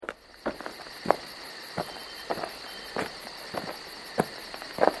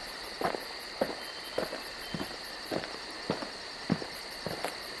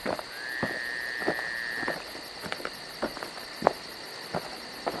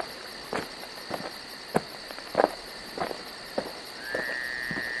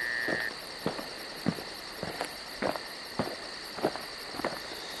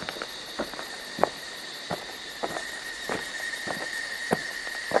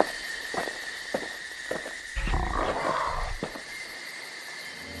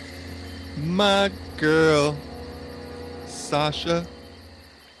my girl, Sasha,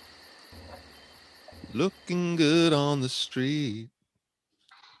 looking good on the street.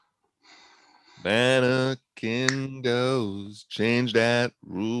 Mannequin goes, change that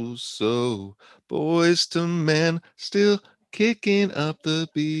rule so boys to men still kicking up the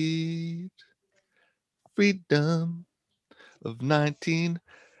beat. Freedom of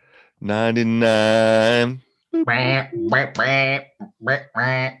 1999. There's a boy in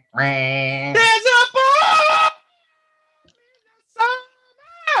the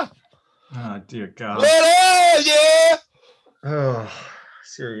summer. Oh, dear God. Well, yeah. Oh,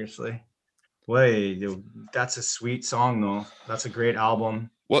 seriously. Wait, that's a sweet song, though. That's a great album.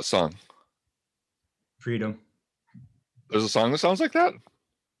 What song? Freedom. There's a song that sounds like that?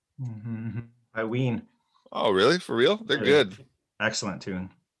 Mm-hmm. By Ween. Oh, really? For real? They're good. Excellent tune.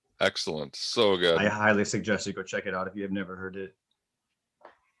 Excellent. So good. I highly suggest you go check it out if you have never heard it.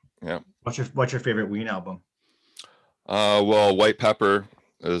 Yeah. What's your favorite Ween album? Well, White Pepper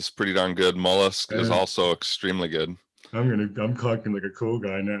is pretty darn good. Mollusk is also extremely good. I'm talking like a cool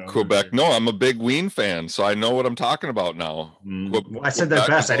guy now. Quebec. Okay. No, I'm a big Ween fan, so I know what I'm talking about now. Well, I said their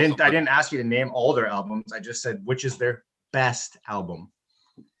best. I didn't ask you to name all their albums. I just said which is their best album.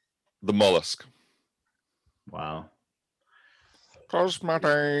 The Mollusk. Wow. Cause my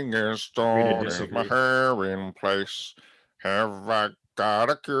thing is torn, my hair in place. Have I got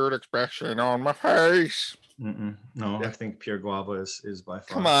a cute expression on my face? No, yeah. I think Pure Guava is by far.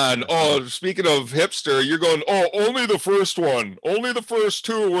 Come on. Oh, speaking of hipster, you're going, oh, only the first one. Only the first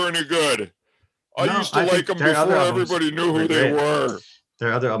two were any good. I used to like them before everybody knew who they were.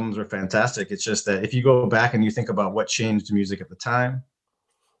 Their other albums were fantastic. It's just that if you go back and you think about what changed music at the time,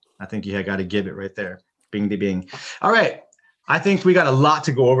 I think you got to give it right there. Bing, de bing. All right. I think we got a lot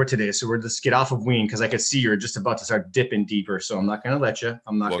to go over today. So we're just get off of Ween because I could see you're just about to start dipping deeper. So I'm not going to let you.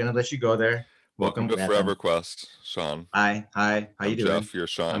 I'm not going to let you go there. Welcome to Forever Quest, Sean. Hi. How you doing? Jeff, you're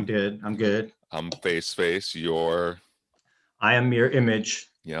Sean. I'm good. I'm Face. You're... I am Mirror Image.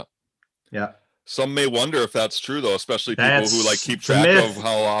 Yeah. Yeah. Some may wonder if that's true, though, especially people who like keep track of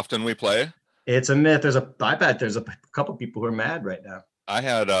how often we play. It's a myth. I bet there's a couple people who are mad right now. I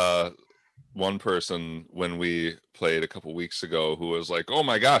had one person when we played a couple weeks ago who was like, oh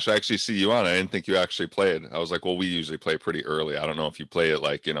my gosh, I actually see you on. I didn't think you actually played. I was like, well, we usually play pretty early. I don't know if you play it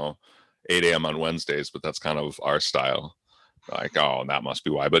like, 8 a.m. on Wednesdays, but that's kind of our style. Like, oh, that must be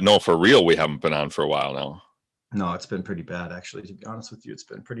why. But no, for real, we haven't been on for a while now. No, it's been pretty bad, actually. To be honest with you, it's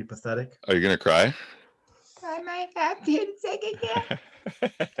been pretty pathetic. Are you going to cry? I might have to sing again.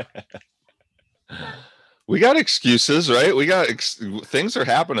 We got excuses, right? We got things are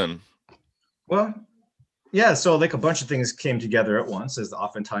happening. Well, yeah. So like a bunch of things came together at once, as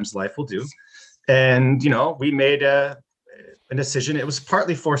oftentimes life will do. And, we made a decision. It was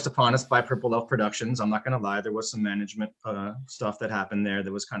partly forced upon us by Purple Elf Productions. I'm not going to lie. There was some management stuff that happened there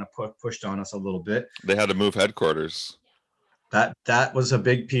that was kind of pushed on us a little bit. They had to move headquarters. That was a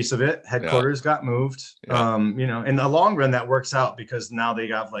big piece of it. Headquarters got moved. Yeah. In the long run, that works out because now they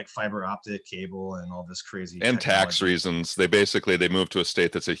have like fiber optic cable and all this crazy. And tax reasons. They moved to a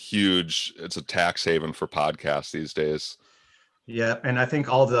state that's it's a tax haven for podcasts these days. Yeah, and I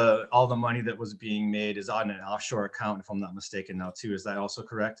think all the money that was being made is on an offshore account, if I'm not mistaken now too. Is that also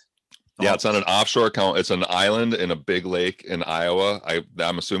correct? Yeah, it's on an offshore account. It's an island in a big lake in Iowa.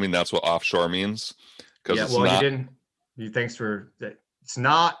 I'm assuming that's what offshore means. Yeah, well, you didn't. Thanks for that. It's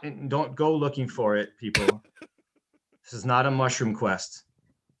not. Don't go looking for it, people. This is not a mushroom quest.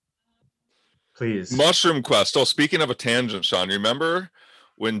 Please. Mushroom quest. Oh, speaking of a tangent, Sean, you remember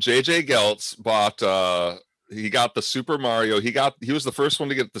when JJ Geltz bought? He got the Super Mario. He was the first one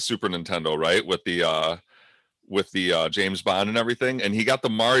to get the Super Nintendo, right? With the James Bond and everything, and he got the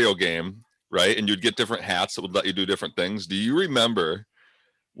Mario game, right? And you'd get different hats that would let you do different things. Do you remember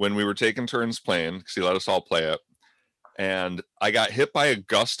when we were taking turns playing? Because he let us all play it. And I got hit by a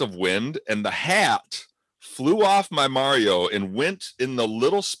gust of wind and the hat flew off my Mario and went in the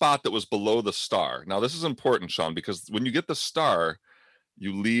little spot that was below the star. Now, this is important, Sean, because when you get the star,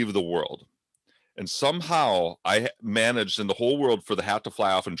 you leave the world. And somehow I managed in the whole world for the hat to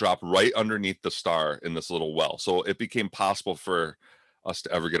fly off and drop right underneath the star in this little well. So it became possible for us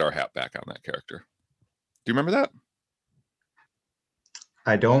to ever get our hat back on that character. Do you remember that?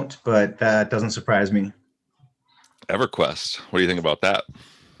 I don't, but that doesn't surprise me. EverQuest. What do you think about that?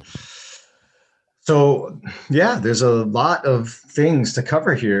 So, yeah, there's a lot of things to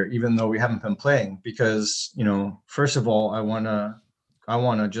cover here, even though we haven't been playing, because, first of all, I want to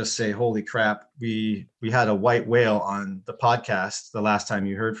just say, holy crap, we had a white whale on the podcast the last time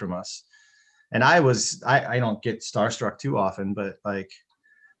you heard from us. And I don't get starstruck too often, but like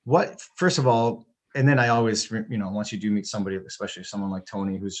what, first of all, and then I always, once you do meet somebody, especially someone like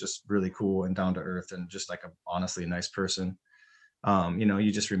Tony, who's just really cool and down to earth and just like honestly a nice person,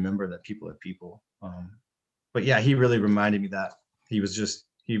 you just remember that people are people. But yeah, he really reminded me that he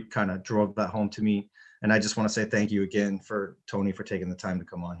kind of drove that home to me. And I just want to say thank you again for Tony for taking the time to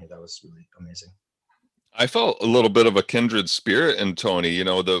come on here. That was really amazing. I felt a little bit of a kindred spirit in Tony,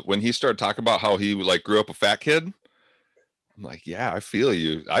 when he started talking about how he like grew up a fat kid. I'm like, yeah, I feel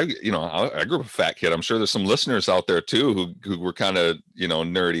you. I grew up a fat kid. I'm sure there's some listeners out there too who were kind of,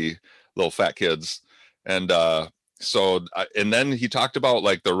 nerdy little fat kids. And and then he talked about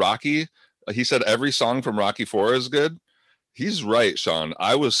like the Rocky. He said every song from Rocky 4 is good. He's right, Sean.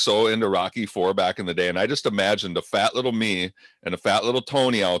 I was so into Rocky 4 back in the day, and I just imagined a fat little me and a fat little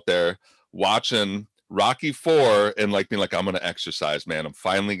Tony out there watching Rocky 4 and like being like, I'm gonna exercise, man. I'm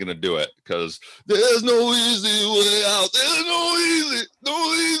finally gonna do it because there's no easy way out. There's no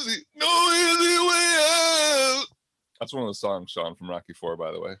easy way out. That's one of the songs, Sean, from Rocky 4,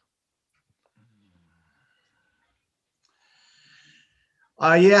 by the way.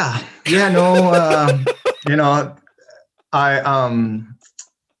 I'm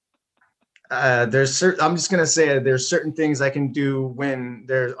just gonna say there's certain things I can do when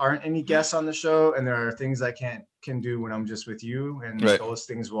there aren't any guests on the show, and there are things I can do when I'm just with you, and right. Those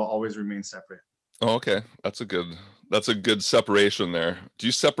things will always remain separate. Oh, okay, that's a good separation there. Do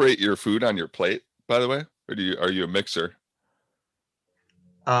you separate your food on your plate, by the way, or are you a mixer?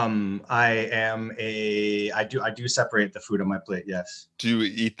 I do separate the food on my plate. Yes. Do you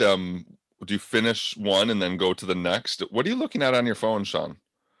eat them? Do you finish one and then go to the next? What are you looking at on your phone, Sean?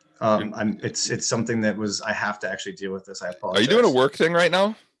 It's something that I have to actually deal with this. I apologize. Are you doing a work thing right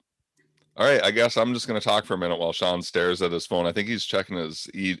now? All right, I guess I'm just going to talk for a minute while Sean stares at his phone. I think he's checking his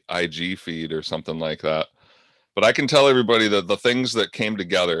IG feed or something like that. But I can tell everybody that the things that came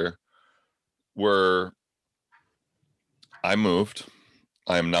together were I moved.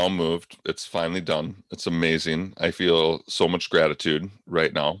 I am now moved. It's finally done. It's amazing. I feel so much gratitude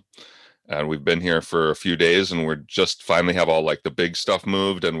right now. And we've been here for a few days and we're just finally have all like the big stuff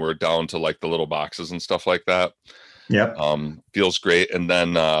moved and we're down to like the little boxes and stuff like that. Yep. Feels great. And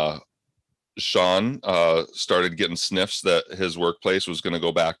then Sean started getting sniffs that his workplace was going to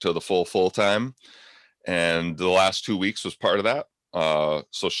go back to the full time. And the last 2 weeks was part of that.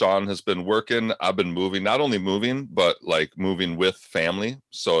 So Sean has been working. I've been moving, not only moving, but like moving with family.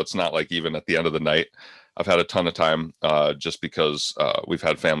 So it's not like even at the end of the night. I've had a ton of time just because we've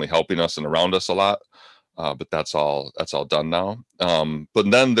had family helping us and around us a lot. But that's all done now.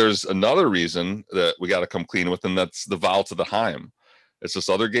 But then there's another reason that we got to come clean with, and that's the Vow to the Heim. It's this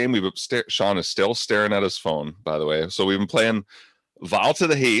other game. Sean is still staring at his phone, by the way. So we've been playing Vow to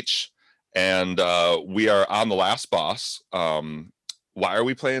the H, and we are on the last boss. Why are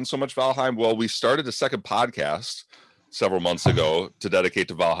we playing so much Valheim? Well, we started a second podcast several months ago to dedicate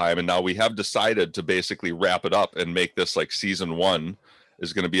to Valheim, and now we have decided to basically wrap it up and make this like season 1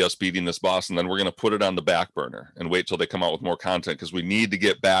 is going to be us beating this boss, and then we're going to put it on the back burner and wait till they come out with more content because we need to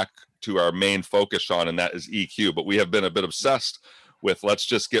get back to our main focus, Sean, and that is EQ. But we have been a bit obsessed with let's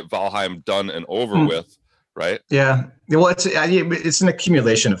just get Valheim done and over with, right? Yeah. Well, it's an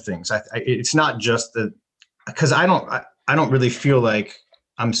accumulation of things. It's not just because I don't really feel like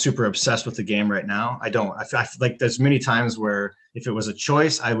I'm super obsessed with the game right now. I don't. I feel like there's many times where if it was a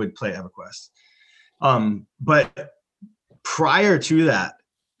choice, I would play EverQuest. But prior to that,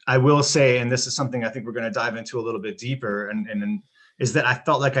 I will say, and this is something I think we're going to dive into a little bit deeper, and is that I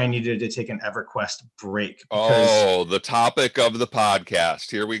felt like I needed to take an EverQuest break. Oh, the topic of the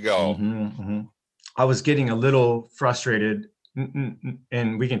podcast. Here we go. I was getting a little frustrated,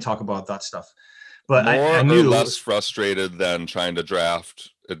 and we can talk about that stuff. But more I knew or less frustrated than trying to draft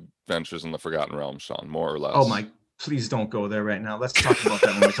Adventures in the Forgotten Realms, Sean, more or less. Oh my, please don't go there right now. Let's talk about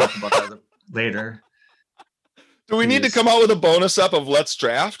that when we talk about that later. Do we need to come out with a bonus up of Let's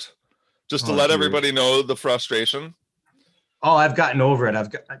Draft? Just to let everybody know the frustration? Oh, I've gotten over it.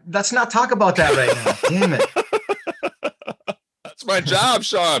 Let's not talk about that right now. Damn it. That's my job,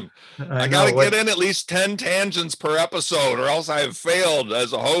 Sean. I got to get in at least 10 tangents per episode or else I have failed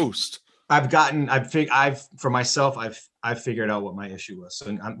as a host. For myself, I've figured out what my issue was.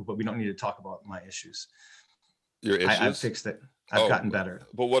 But we don't need to talk about my issues. Your issues? I've fixed it. I've gotten better.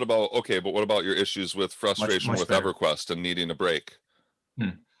 But what about your issues with frustration with better. EverQuest and needing a break?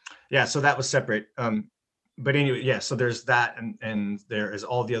 Yeah, so that was separate. But anyway, yeah, so there's that, and there is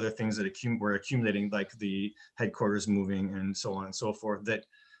all the other things that were accumulating, like the headquarters moving and so on and so forth, that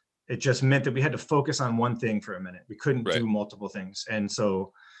it just meant that we had to focus on one thing for a minute. We couldn't do multiple things. And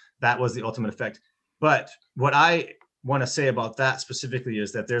so that was the ultimate effect. But what I want to say about that specifically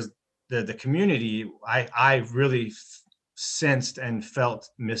is that there's the community. I really sensed and felt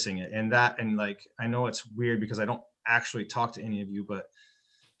missing it, and like I know it's weird because I don't actually talk to any of you, but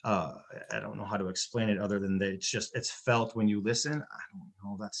I don't know how to explain it other than that it's felt when you listen. I don't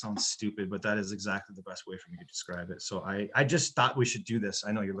know, that sounds stupid, but that is exactly the best way for me to describe it. So I just thought we should do this.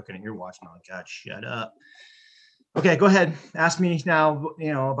 I know you're looking at your watch now. God, shut up. Okay, go ahead. Ask me now,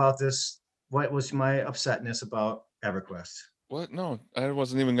 about this. What was my upsetness about EverQuest? What? No, I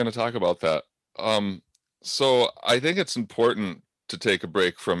wasn't even going to talk about that. So I think it's important to take a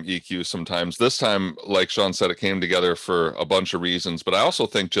break from EQ sometimes. This time, like Sean said, it came together for a bunch of reasons, but I also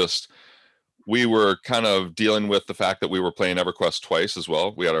think just we were kind of dealing with the fact that we were playing EverQuest twice as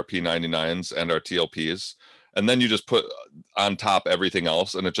well. We had our P99s and our TLPs, and then you just put on top everything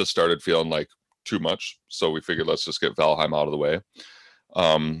else, and it just started feeling like too much. So we figured let's just get Valheim out of the way.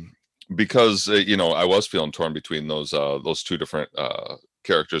 Because I was feeling torn between those two different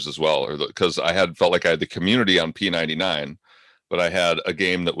characters as well, or because I had felt like I had the community on P99, but I had a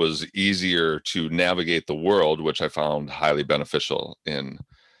game that was easier to navigate the world, which I found highly beneficial in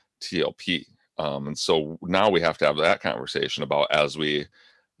TLP. And so now we have to have that conversation about as we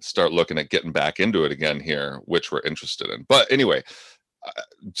start looking at getting back into it again here, which we're interested in. But anyway,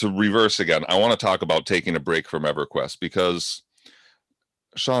 to reverse again, I want to talk about taking a break from EverQuest because,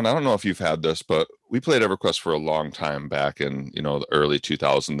 Sean, I don't know if you've had this, but we played EverQuest for a long time back in, the early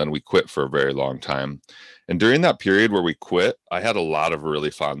 2000s. Then we quit for a very long time. And during that period where we quit, I had a lot of really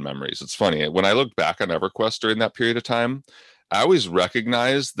fond memories. It's funny, when I look back on EverQuest during that period of time, I always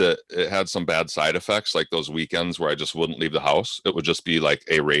recognized that it had some bad side effects, like those weekends where I just wouldn't leave the house. It would just be like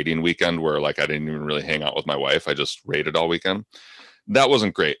a raiding weekend where like I didn't even really hang out with my wife. I just raided all weekend. That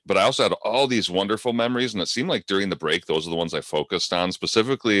wasn't great, but I also had all these wonderful memories, and it seemed like during the break, those are the ones I focused on.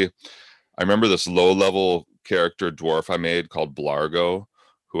 Specifically, I remember this low-level character dwarf I made called Blargo,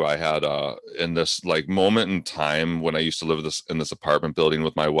 who I had in this like moment in time when I used to live in this apartment building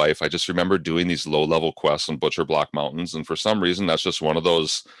with my wife. I just remember doing these low-level quests on Butcher Block Mountains, and for some reason, that's just one of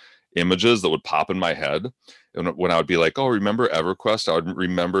those images that would pop in my head. And when I would be like, oh, remember EverQuest? I would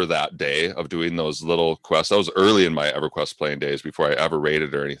remember that day of doing those little quests. That was early in my EverQuest playing days before I ever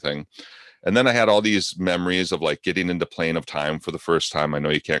raided or anything. And then I had all these memories of like getting into Plane of Time for the first time. I know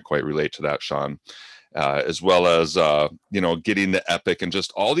you can't quite relate to that, Sean. As well as, getting the Epic and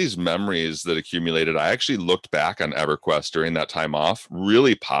just all these memories that accumulated. I actually looked back on EverQuest during that time off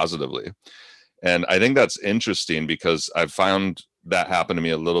really positively. And I think that's interesting because I've found that happened to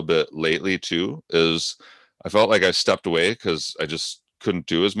me a little bit lately too, is I felt like I stepped away because I just couldn't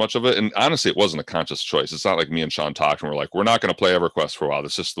do as much of it. And honestly, it wasn't a conscious choice. It's not like me and Sean talked and we're like, we're not going to play EverQuest for a while.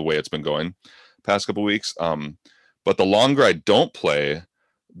 That's just the way it's been going past couple of weeks. But the longer I don't play,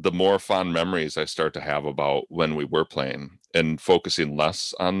 the more fond memories I start to have about when we were playing and focusing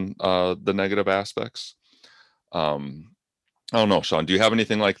less on the negative aspects. I don't know, Sean, do you have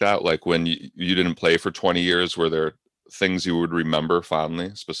anything like that? Like when you didn't play for 20 years, were there things you would remember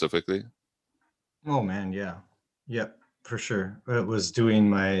fondly specifically? Oh man, yeah. Yep, for sure. It was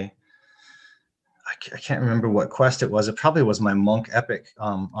doing I can't remember what quest it was. It probably was my monk epic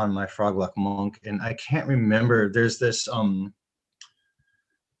on my Froglock monk. And I can't remember, there's this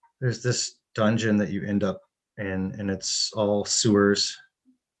dungeon that you end up in, and it's all sewers.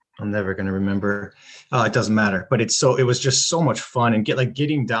 I'm never going to remember. It doesn't matter, but it was just so much fun, and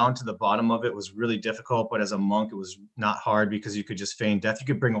getting down to the bottom of it was really difficult. But as a monk, it was not hard because you could just feign death. You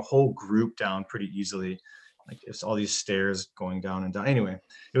could bring a whole group down pretty easily. Like it's all these stairs going down and down. Anyway,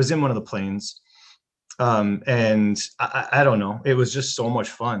 it was in one of the plains. And I don't know. It was just so much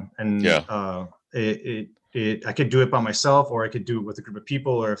fun. And Yeah. I could do it by myself, or I could do it with a group of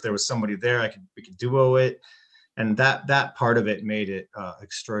people, or if there was somebody there, we could duo it. And that part of it made it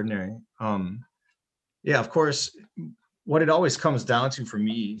extraordinary. Yeah, of course, what it always comes down to for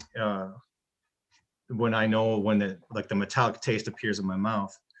me, when I know when the metallic taste appears in my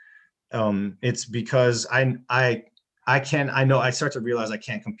mouth, it's because I start to realize I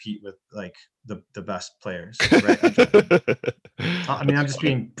can't compete with like the best players, right? I mean,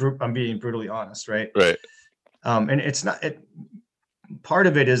 I'm being brutally honest, right? Right. And it's not part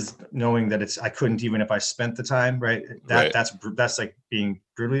of it is knowing that I couldn't, even if I spent the time, right? That's like being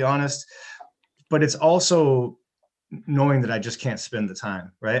brutally honest, but it's also knowing that I just can't spend the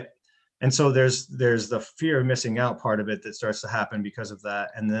time, right? And so there's the fear of missing out part of it that starts to happen because of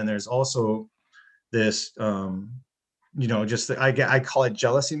that. And then there's also this, I call it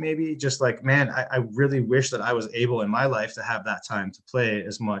jealousy, maybe, just like, man, I really wish that I was able in my life to have that time to play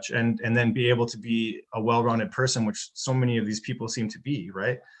as much and then be able to be a well-rounded person, which so many of these people seem to be,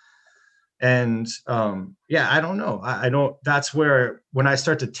 right? And yeah, I don't know. I don't. That's where when I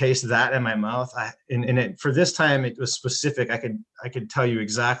start to taste that in my mouth, and it for this time it was specific. I could tell you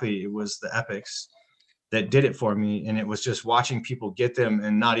exactly. It was the epics that did it for me, and it was just watching people get them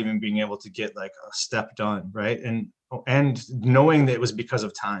and not even being able to get like a step done, right? And knowing that it was because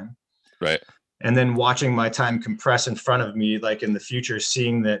of time, right? And then watching my time compress in front of me, like in the future,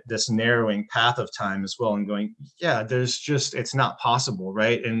 seeing that this narrowing path of time as well, and going, yeah, there's just, it's not possible,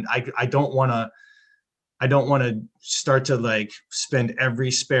 right? And I don't want to start to like spend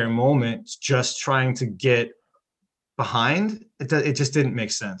every spare moment just trying to get behind. It just didn't make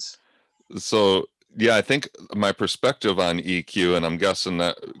sense. So yeah, I think my perspective on EQ, and I'm guessing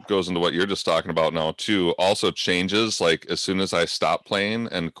that goes into what you're just talking about now too, also changes like as soon as I stop playing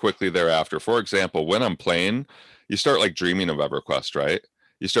and quickly thereafter. For example, when I'm playing, you start like dreaming of EverQuest, right?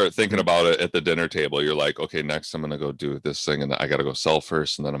 You start thinking about it at the dinner table. You're like, okay, next I'm gonna go do this thing, and I gotta go sell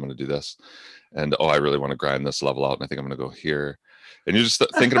first, and then I'm gonna do this. And oh, I really want to grind this level out, and I think I'm gonna go here. And you're just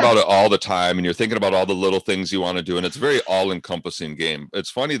thinking about it all the time, and you're thinking about all the little things you want to do, and it's a very all-encompassing game.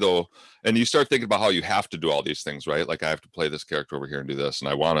 It's funny though, and you start thinking about how you have to do all these things, right? Like I have to play this character over here and do this, and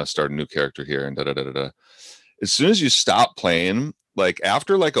I want to start a new character here, and da da da da da. As soon as you stop playing, like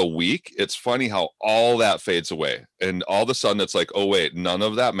after like a week, it's funny how all that fades away, and all of a sudden it's like, oh wait, none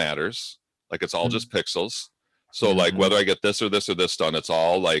of that matters. Like it's all just pixels. So like whether I get this or this or this done, it's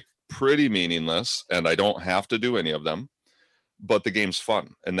all like pretty meaningless, and I don't have to do any of them. But the game's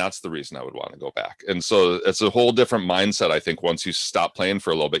fun, and that's the reason I would want to go back. And so it's a whole different mindset. I think once you stop playing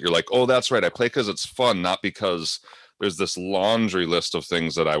for a little bit, you're like, oh, that's right, I play because it's fun, not because there's this laundry list of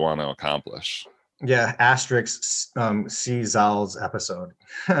things that I want to accomplish. Yeah, asterisk see Zal's episode.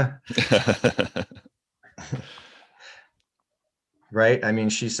 Right, I mean,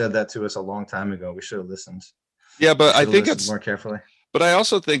 she said that to us a long time ago. We should have listened. Yeah, but I think it's more carefully. But I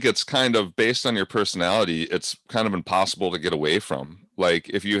also think it's kind of based on your personality. It's kind of impossible to get away from. Like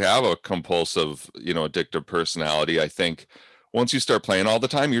if you have a compulsive, addictive personality, I think once you start playing all the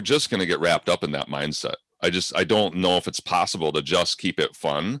time, you're just going to get wrapped up in that mindset. I don't know if it's possible to just keep it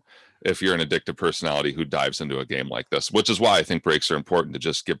fun if you're an addictive personality who dives into a game like this, which is why I think breaks are important to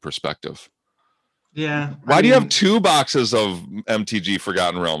just give perspective. Yeah. Why do you have 2 boxes of MTG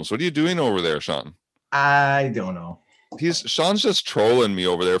Forgotten Realms? What are you doing over there, Sean? I don't know. Sean's just trolling me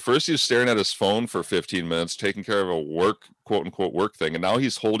over there. First he was staring at his phone for 15 minutes, taking care of a work, quote unquote, work thing. And now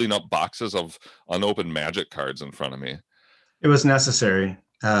he's holding up boxes of unopened Magic cards in front of me. It was necessary.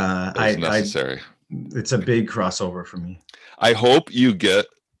 Necessary. It's a big crossover for me. I hope you get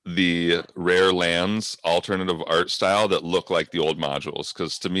the Rare Lands alternative art style that look like the old modules,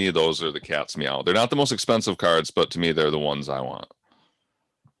 because to me, those are the cat's meow. They're not the most expensive cards, but to me, they're the ones I want.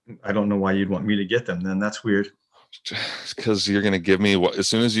 I don't know why you'd want me to get them then. That's weird. Because you're going to give me as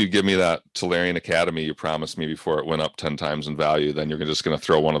soon as you give me that Tolarian Academy you promised me before it went up 10 times in value, then you're just going to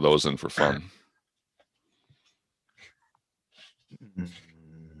throw one of those in for fun.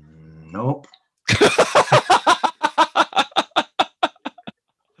 Nope.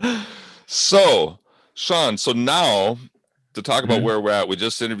 So Sean, now to talk about where we're at, we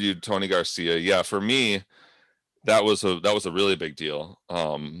just interviewed Tony Garcia. Yeah, for me that was a really big deal.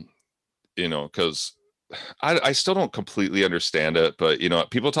 Because I still don't completely understand it, but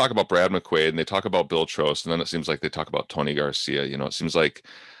people talk about Brad McQuaid and they talk about Bill Trost, and then it seems like they talk about Tony Garcia. It seems like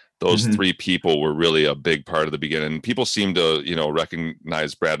those 3 people were really a big part of the beginning. People seem to,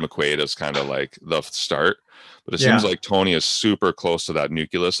 recognize Brad McQuaid as kind of like the start, but it seems like Tony is super close to that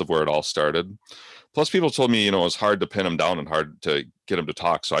nucleus of where it all started. Plus people told me, it was hard to pin him down and hard to get him to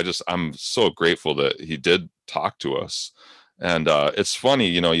talk. So I'm so grateful that he did talk to us. And it's funny,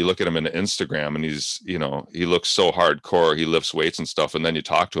 you look at him in Instagram and he's, he looks so hardcore. He lifts weights and stuff. And then you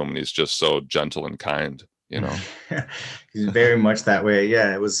talk to him and he's just so gentle and kind, He's very much that way.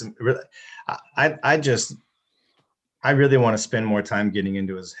 Yeah, it was really, I really want to spend more time getting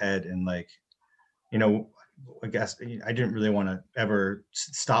into his head. And like, I guess I didn't really want to ever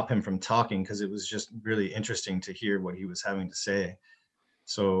stop him from talking because it was just really interesting to hear what he was having to say.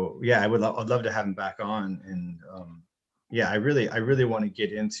 So yeah, I'd love to have him back on. And yeah, I really want to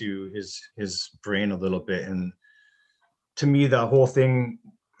get into his brain a little bit. And to me, the whole thing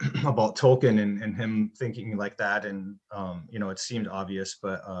about Tolkien and him thinking like that, and it seemed obvious,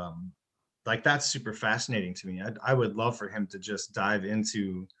 but like that's super fascinating to me. I would love for him to just dive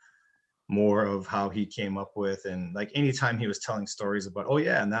into more of how he came up with, and like anytime he was telling stories about, oh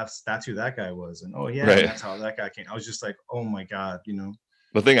yeah, and that's who that guy was, and oh yeah, right. And that's how that guy came. I was just like, oh my God,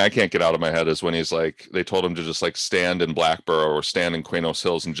 The thing I can't get out of my head is when he's like, they told him to just like stand in Blackborough or stand in Quenos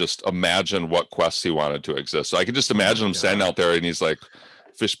Hills and just imagine what quests he wanted to exist. So I could just imagine him standing out there and he's like,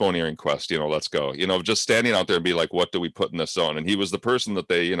 fishbone earring quest, let's go, just standing out there and be like, what do we put in this zone? And he was the person that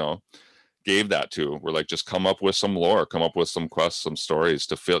they, gave that to. We're like, just come up with some lore, come up with some quests, some stories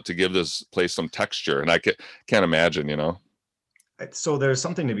to give this place some texture. And I can't imagine, So there's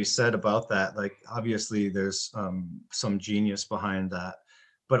something to be said about that. Like, obviously there's some genius behind that,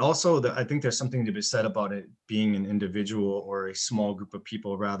 but also I think there's something to be said about it being an individual or a small group of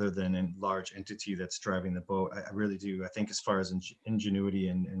people rather than a large entity that's driving the boat. I really do. I think as far as ingenuity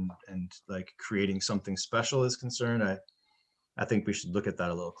and like creating something special is concerned, I think we should look at that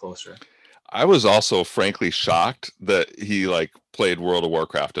a little closer. I was also frankly shocked that he like played World of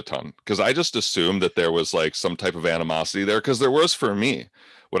Warcraft a ton, because I just assumed that there was like some type of animosity there, because there was for me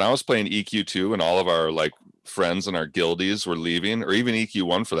when I was playing EQ2 and all of our like friends and our guildies were leaving, or even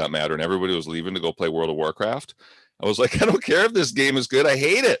EQ1 for that matter, and everybody was leaving to go play World of Warcraft. I was like, I don't care if this game is good. I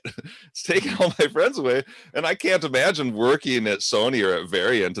hate it. It's taking all my friends away. And I can't imagine working at Sony or at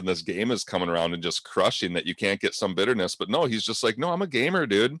Variant and this game is coming around and just crushing that you can't get some bitterness. But no, he's just like, no, I'm a gamer,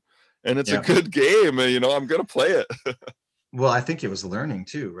 dude. And it's a good game. And, I'm going to play it. Well, I think it was learning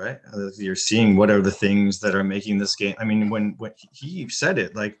too, right? You're seeing what are the things that are making this game. I mean, when he said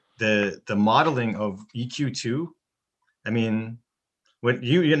it, like the modeling of EQ2, I mean, when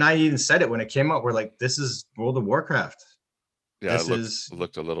you and I even said it when it came out, we're like, this is World of Warcraft. Yeah, it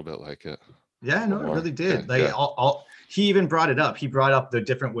looked a little bit like it. Yeah, no, it really did. Like he even brought it up. He brought up the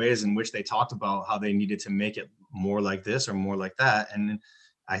different ways in which they talked about how they needed to make it more like this or more like that. And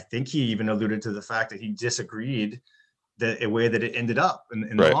I think he even alluded to the fact that he disagreed the way that it ended up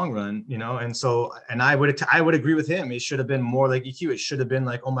in the long run, and so, and I would agree with him. It should have been more like EQ. It should have been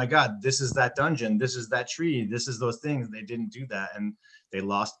like, oh my God, this is that dungeon, this is that tree, this is those things. They didn't do that, and they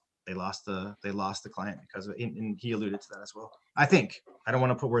lost the client because of it. And he alluded to that as well. I think. I don't want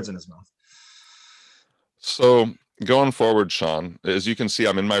to put words in his mouth. So going forward, Sean, as you can see,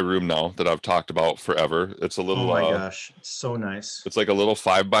 I'm in my room now that I've talked about forever. It's a little, oh my gosh, it's so nice. It's like a little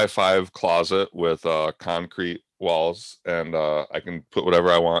 5x5 closet with concrete walls, and I can put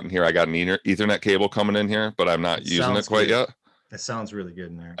whatever I want in here. I got an Ethernet cable coming in here, but I'm not using it quite yet. It sounds really good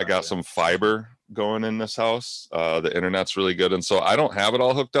in there. I got some fiber going in this house. The internet's really good, and so I don't have it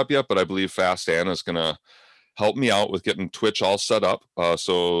all hooked up yet, but I believe Fast Anna is gonna help me out with getting Twitch all set up.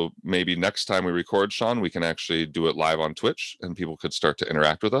 So maybe next time we record, Sean, we can actually do it live on Twitch and people could start to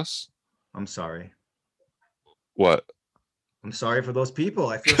interact with us. I'm sorry. What? I'm sorry for those people.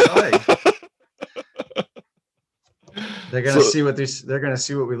 I feel sorry. They're gonna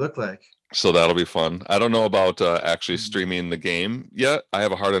see what we look like. So that'll be fun. I don't know about actually streaming the game yet. I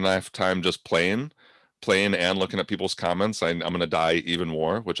have a hard enough time just playing and looking at people's comments. I'm going to die even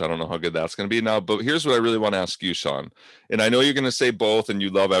more, which I don't know how good that's going to be now. But here's what I really want to ask you, Sean. And I know you're going to say both and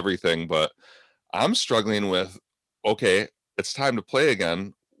you love everything, but I'm struggling with, okay, it's time to play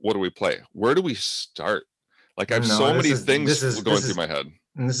again. What do we play? Where do we start? Like I have so many things going through my head.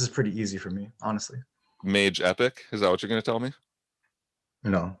 And this is pretty easy for me, honestly. Mage Epic? Is that what you're going to tell me?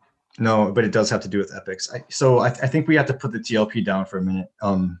 No, but it does have to do with epics. I think we have to put the TLP down for a minute.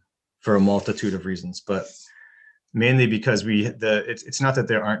 For a multitude of reasons, but mainly because it's not that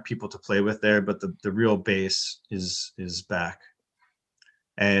there aren't people to play with there, but the real base is back,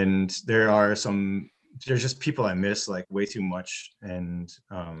 and there's just people I miss like way too much. And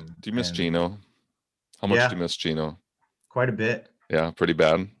do you miss Gino? How much do you miss Gino? Quite a bit. Yeah, pretty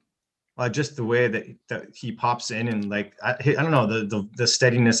bad. Just the way that he pops in and like I don't know, the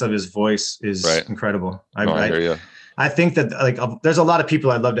steadiness of his voice is incredible. I hear you. I think that like there's a lot of people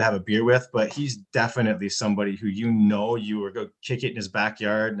I'd love to have a beer with, but he's definitely somebody who you were go kick it in his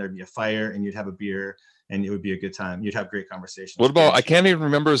backyard and there'd be a fire and you'd have a beer and it would be a good time. You'd have great conversations. What about, I can't even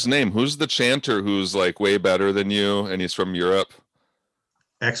remember his name. Who's the chanter who's like way better than you and he's from Europe?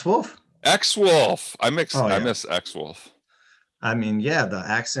 X-Wolf? X-Wolf. I miss X-Wolf. I mean, yeah, the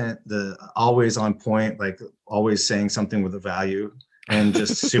accent, the always on point, like always saying something with a value. And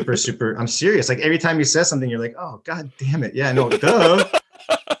just super, I'm serious. Like every time he says something, you're like, oh, God damn it. Yeah, no, duh.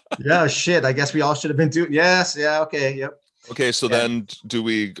 Yeah, shit. I guess we all should have been doing. Yes. Yeah. Okay. Yep. Okay. So then do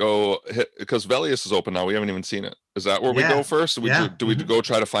we go because Velius is open now. We haven't even seen it. Is that where we go first? Do we go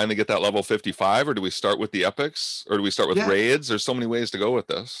try to finally get that level 55 or do we start with the epics or do we start with raids? There's so many ways to go with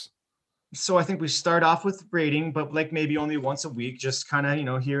this. So I think we start off with raiding, but like maybe only once a week, just kind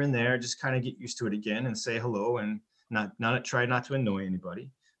of, here and there, just kind of get used to it again and say hello and try not to annoy anybody.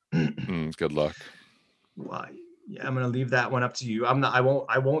 Good luck. Well, yeah, I'm gonna leave that one up to you. I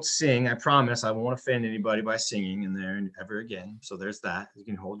won't sing. I promise. I won't offend anybody by singing in there ever again. So there's that. You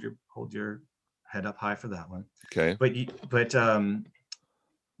can hold your head up high for that one. Okay. But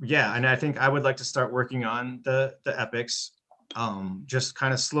yeah, and I think I would like to start working on the epics just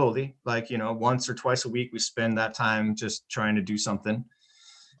kind of slowly, like, once or twice a week, we spend that time just trying to do something,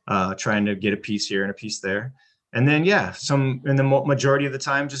 trying to get a piece here and a piece there. And then, in the majority of the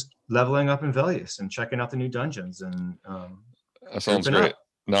time, just leveling up in Velius and checking out the new dungeons. And that sounds great.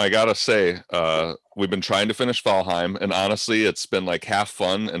 Now I gotta say, we've been trying to finish Valheim, and honestly, it's been like half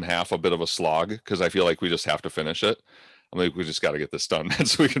fun and half a bit of a slog because I feel like we just have to finish it. I'm like, we just got to get this done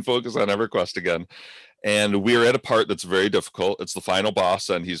so we can focus on EverQuest again. And we're at a part that's very difficult. It's the final boss,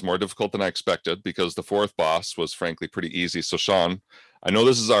 and he's more difficult than I expected because the fourth boss was frankly pretty easy. So, Sean, I know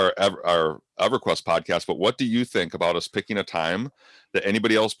this is our EverQuest podcast, but what do you think about us picking a time that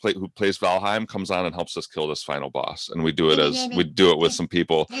anybody else who plays Valheim comes on and helps us kill this final boss? And we do it with some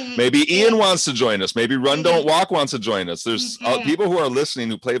people. Maybe Ian wants to join us. Maybe Run Don't Walk wants to join us. There's people who are listening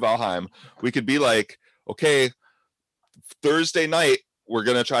who play Valheim. We could be like, okay, Thursday night, we're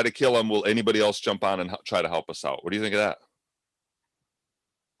going to try to kill him. Will anybody else jump on and try to help us out? What do you think of that?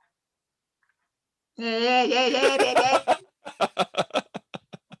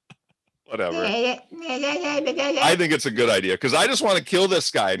 Whatever. I think it's a good idea because I just want to kill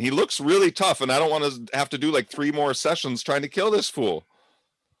this guy and he looks really tough and I don't want to have to do like 3 more sessions trying to kill this fool.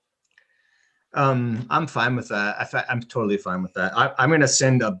 I'm fine with that. I'm totally fine with that. I'm going to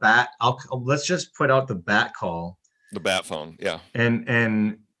send a bat. Let's just put out the bat call. The bat phone, yeah.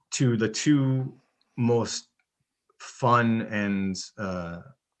 And to the 2 most fun and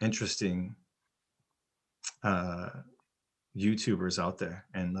interesting YouTubers out there,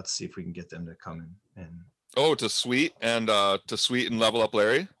 and let's see if we can get them to come in and to Sweet and Level Up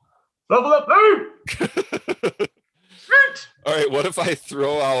Larry. Level Up Larry. All right, what if I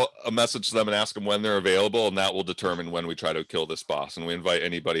throw out a message to them and ask them when they're available, and that will determine when we try to kill this boss, and we invite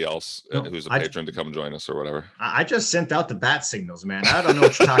anybody else who's a patron to come join us or whatever. I just sent out the bat signals, man. I don't know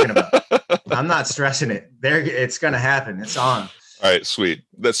what you're talking about. I'm not stressing it. It's gonna happen. It's on. All right, sweet.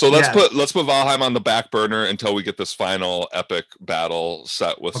 So let's put Valheim on the back burner until we get this final epic battle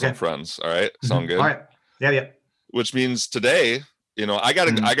set with some friends. All right, sound good? All right. Yeah. Which means today, I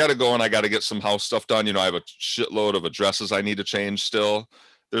gotta go and I gotta get some house stuff done. I have a shitload of addresses I need to change still.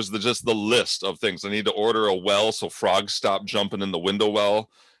 There's just the list of things. I need to order a well so frogs stop jumping in the window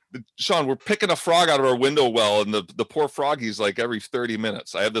well. Sean, we're picking a frog out of our window well, and the poor froggy's like every 30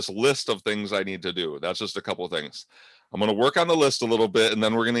 minutes. I have this list of things I need to do. That's just a couple of things. I'm going to work on the list a little bit, and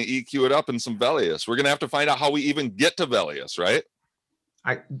then we're going to EQ it up in some Velius. We're going to have to find out how we even get to Velius, right?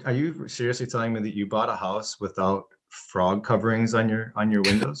 Are you seriously telling me that you bought a house without frog coverings on your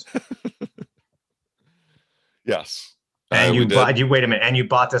windows? Yes. And wait a minute. And you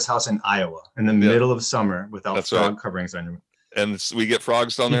bought this house in Iowa in the middle of summer without frog coverings on your. And we get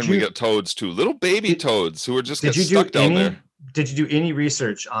frogs down there, and we get toads too, little baby toads who are just get stuck down there. Did you do any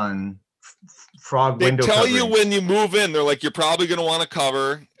research on frog window coverings? They tell you when you move in, they're like, you're probably going to want to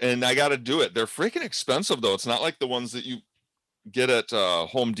cover, and I got to do it. They're freaking expensive though. It's not like the ones that you get at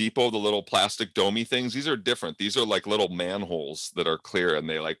Home Depot, the little plastic domey things. These are different. These are like little manholes that are clear, and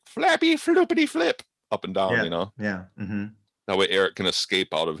they like flappy floopity flip up and down. Yeah. Mm-hmm. That way Eric can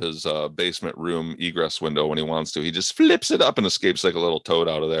escape out of his basement room egress window when he wants to. He just flips it up and escapes like a little toad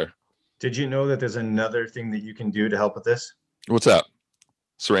out of there. Did you know that there's another thing that you can do to help with this? What's that?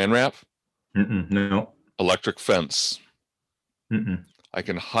 Saran wrap? No. Electric fence. I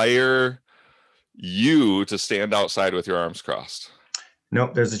can hire you to stand outside with your arms crossed.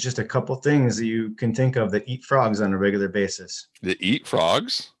 Nope. There's just a couple things that you can think of that eat frogs on a regular basis. That eat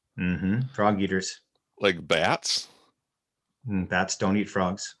frogs? Frog eaters. Like bats? Bats don't eat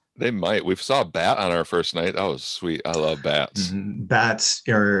frogs. They might. We saw a bat on our first night. That was sweet. I love bats. Bats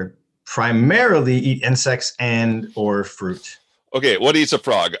are primarily eat insects and or fruit. Okay, what eats a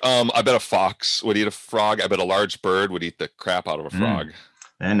frog? I bet a fox would eat a frog. I bet a large bird would eat the crap out of a frog.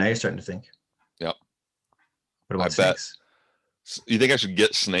 And now you're starting to think. Yep. What about snakes? You think I should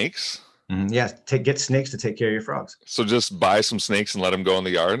get snakes? Yeah, get snakes to take care of your frogs. So just buy some snakes and let them go in the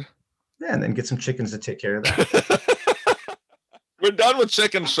yard? Yeah, and then get some chickens to take care of that. We're done with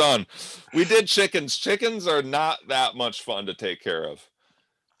chickens, Sean. We did chickens. Chickens are not that much fun to take care of.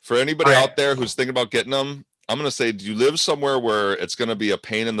 For anybody out there who's thinking about getting them, I'm going to say, do you live somewhere where it's going to be a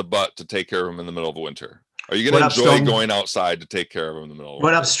pain in the butt to take care of them in the middle of winter? Are you going to enjoy going outside to take care of them in the middle of winter?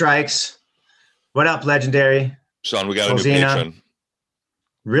 What up, Strikes? What up, Legendary? Sean, we got a new patron.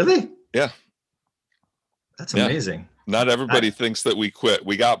 Really? Yeah. That's amazing. Not everybody thinks that we quit.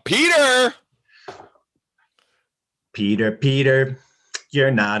 We got Peter. Peter, you're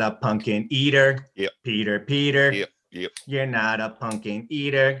not a pumpkin eater. Yep. Peter. Yep. You're not a pumpkin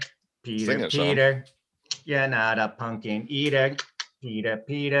eater. Peter, you're not a pumpkin eater.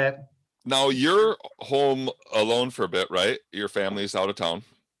 Peter. Now you're home alone for a bit, right? Your family's out of town.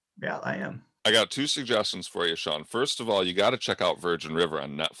 Yeah, I am. I got 2 suggestions for you, Sean. First of all, you got to check out Virgin River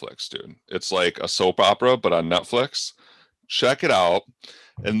on Netflix, dude. It's like a soap opera, but on Netflix. Check it out.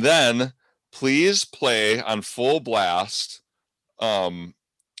 And then please play on full blast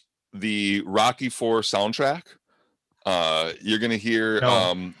the Rocky IV soundtrack. You're going to hear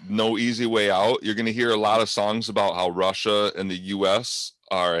No Easy Way Out. You're going to hear a lot of songs about how Russia and the US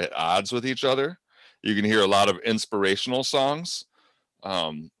are at odds with each other. You're going to hear a lot of inspirational songs.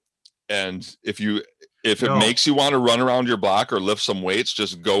 And if it makes you want to run around your block or lift some weights,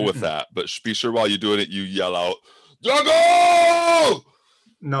 just go with that. But be sure while you're doing it, you yell out, Jago!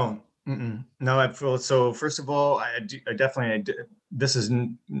 No. No, so first of all, I definitely, this is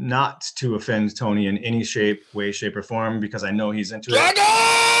not to offend Tony in any way, shape, or form, because I know he's into it.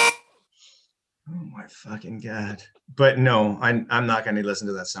 Oh my fucking God. But no, I'm not going to listen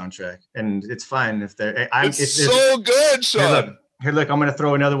to that soundtrack. And it's fine if they're, it's so good, Sean. Here, look, I'm going to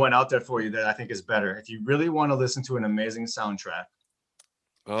throw another one out there for you that I think is better. If you really want to listen to an amazing soundtrack,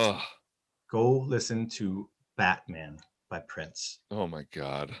 go listen to Batman by Prince. Oh my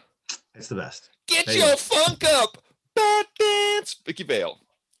God. It's the best. Get your funk up, Batman. Vicky Vale.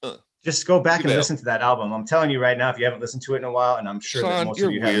 Just go back and listen to that album. I'm telling you right now, if you haven't listened to it in a while, and I'm sure Sean, that most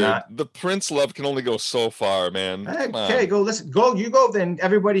of you have not. The Prince love can only go so far, man. Okay, go listen. You go then.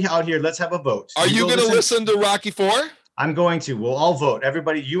 Everybody out here, let's have a vote. Are you going to listen to Rocky IV? I'm going to. We'll all vote.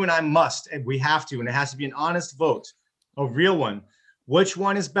 Everybody, you and I must. And we have to. And it has to be an honest vote. A real one. Which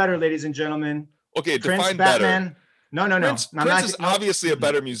one is better, ladies and gentlemen? Okay, Prince, define Batman? better. No. Prince is obviously a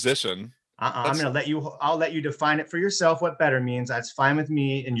better musician. I'm going to let you, I'll let you define it for yourself what better means. That's fine with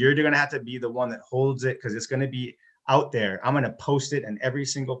me. And you're going to have to be the one that holds it, because it's going to be out there. I'm going to post it in every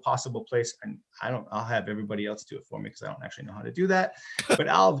single possible place. And I'll have everybody else do it for me, because I don't actually know how to do that. But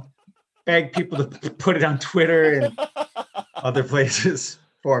I'll beg people to put it on Twitter and other places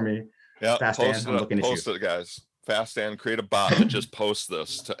for me. Yeah, Fast I'm looking at you. Post it, guys. Fast and create a bot that just posts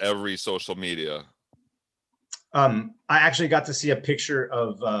this to every social media. I actually got to see a picture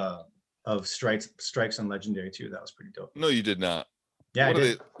of Strikes on Legendary too. That was pretty dope. No, you did not. Yeah,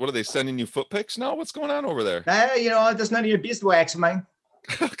 what are they sending you foot pics now? What's going on over there? That's none of your beeswax, man.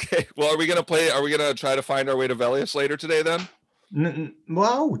 Okay. Well, are we gonna try to find our way to Velius later today then?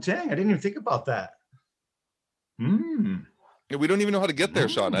 Wow, dang! I didn't even think about that. Yeah, we don't even know how to get there,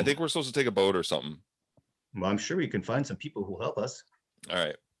 Sean. I think we're supposed to take a boat or something. Well, I'm sure we can find some people who will help us. All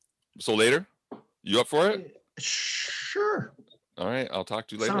right. So later, you up for it? Sure. All right. I'll talk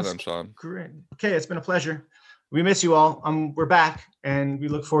to you later then, Sean. Great. Okay. It's been a pleasure. We miss you all. We're back, and we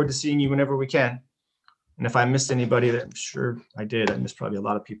look forward to seeing you whenever we can. And if I missed anybody, I'm sure I did. I missed probably a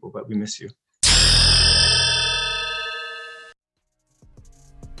lot of people, but we miss you.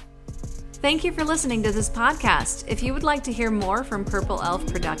 Thank you for listening to this podcast. If you would like to hear more from Purple Elf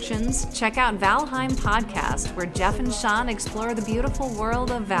Productions, check out Valheim Podcast, where Jeff and Sean explore the beautiful world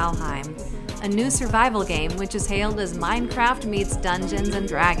of Valheim, a new survival game which is hailed as Minecraft meets Dungeons and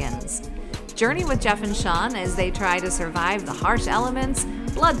Dragons. Journey with Jeff and Sean as they try to survive the harsh elements,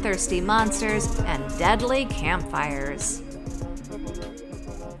 bloodthirsty monsters, and deadly campfires.